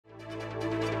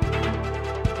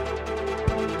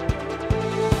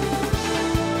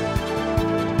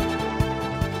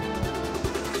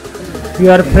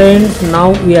Dear friends, now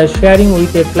we are sharing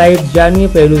with a flight journey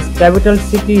Peru's capital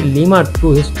city Lima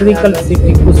to historical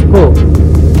city Cusco.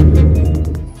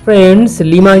 Friends,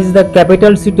 Lima is the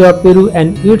capital city of Peru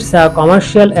and it's a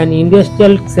commercial and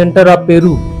industrial center of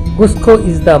Peru. Cusco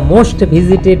is the most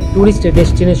visited tourist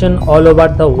destination all over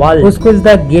the world. Cusco is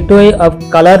the gateway of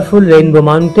colorful Rainbow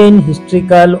Mountain,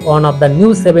 historical, one of the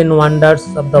new 7 wonders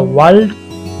of the world,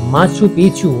 Machu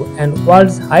Picchu, and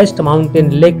world's highest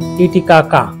mountain Lake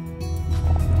Titicaca.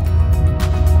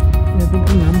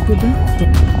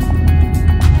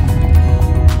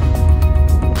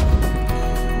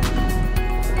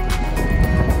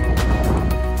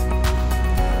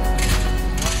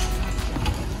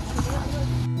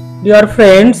 Dear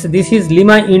friends, this is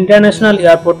Lima International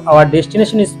Airport. Our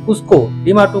destination is Cusco.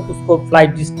 Lima to Cusco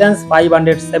flight distance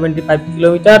 575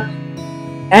 km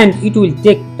and it will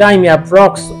take time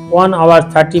approx 1 hour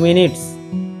 30 minutes.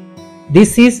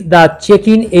 This is the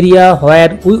check-in area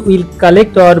where we will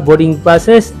collect our boarding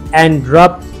passes and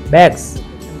drop bags.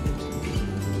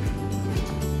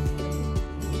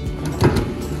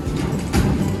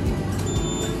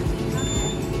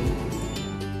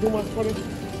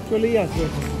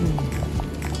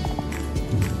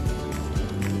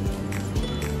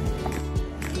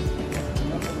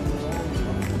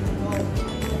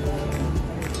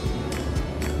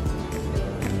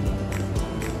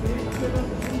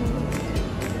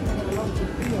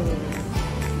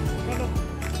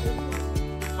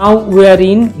 Now we are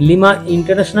in Lima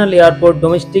International Airport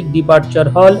domestic departure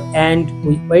hall and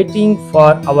we are waiting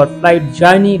for our flight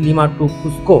journey Lima to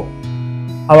Cusco.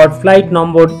 Our flight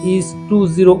number is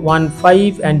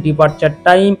 2015 and departure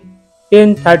time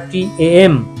 10:30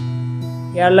 AM.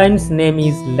 Airline's name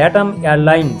is Latam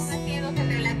Airlines.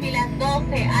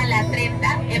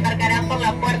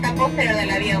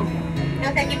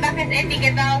 Los equipajes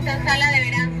etiquetados en sala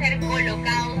deberán ser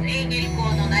colocados en el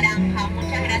cono naranja.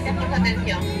 Muchas gracias por su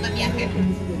atención. Buen viaje.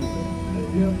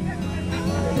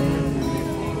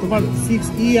 তোমার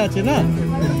 6E আছে না?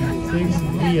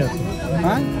 6E আছে।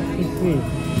 হ্যাঁ? 6E।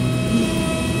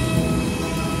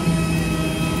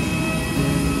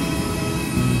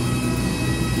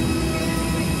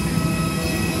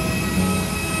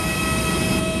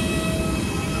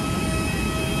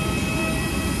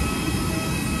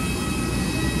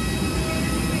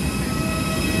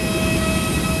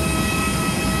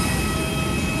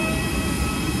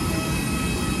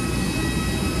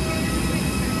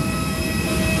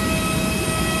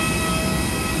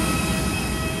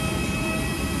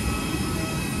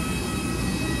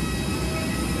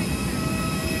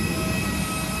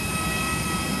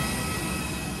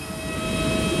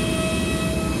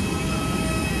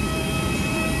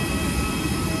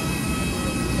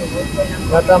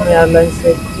 Latam Airlines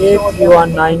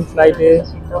A319 flight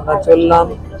আমরা চললাম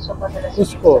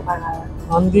Cusco.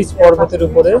 Andes পর্বতের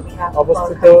উপরে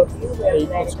অবস্থিত এই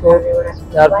কুস্কো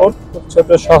এয়ারপোর্ট, খুব ছোট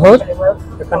শহর,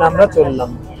 এখানে আমরা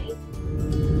চললাম।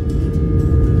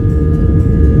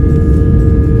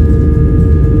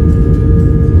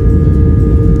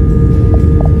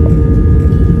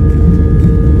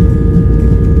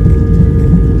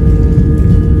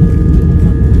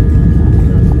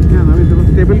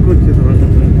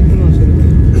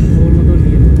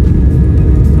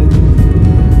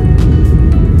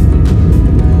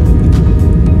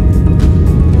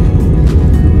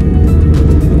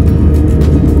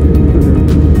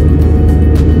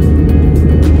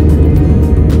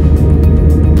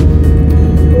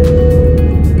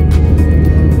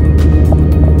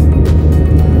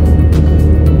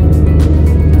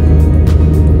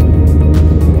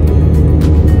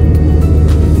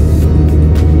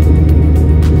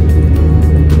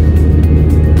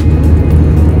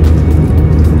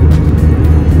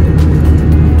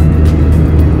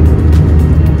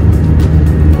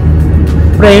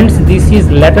 Friends, this is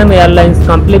Latam Airlines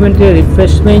complimentary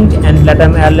refreshment and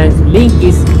Latam Airlines link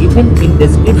is given in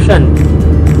description.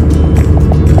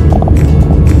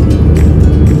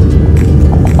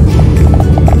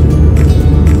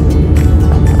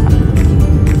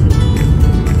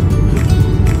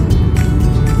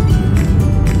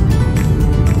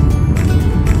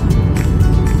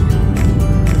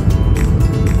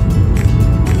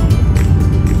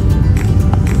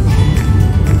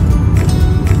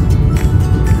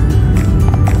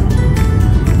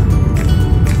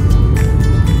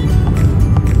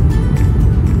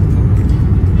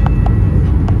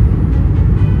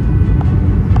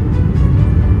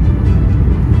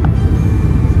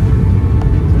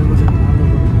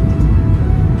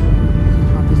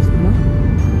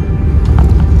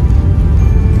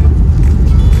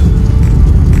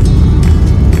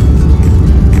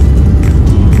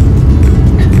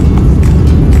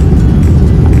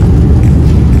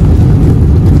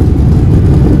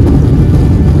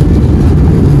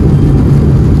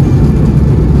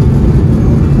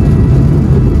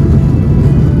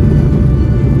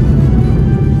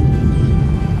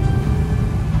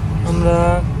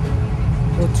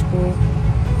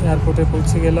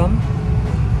 পৌঁছে গেলাম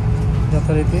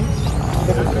যথারীতি।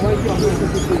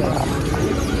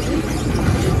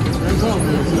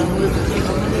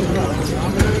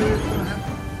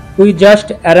 We just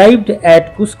arrived at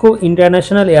Cusco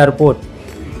International Airport.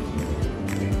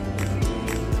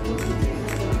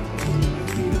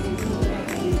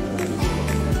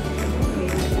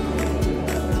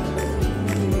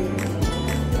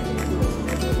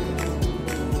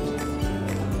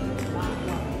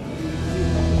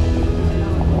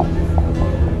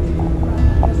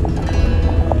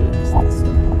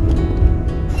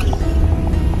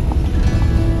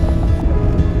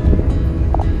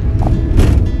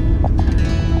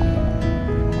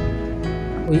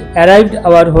 We arrived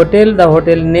our hotel. The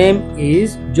hotel name is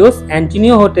Jose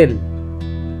Antonio Hotel.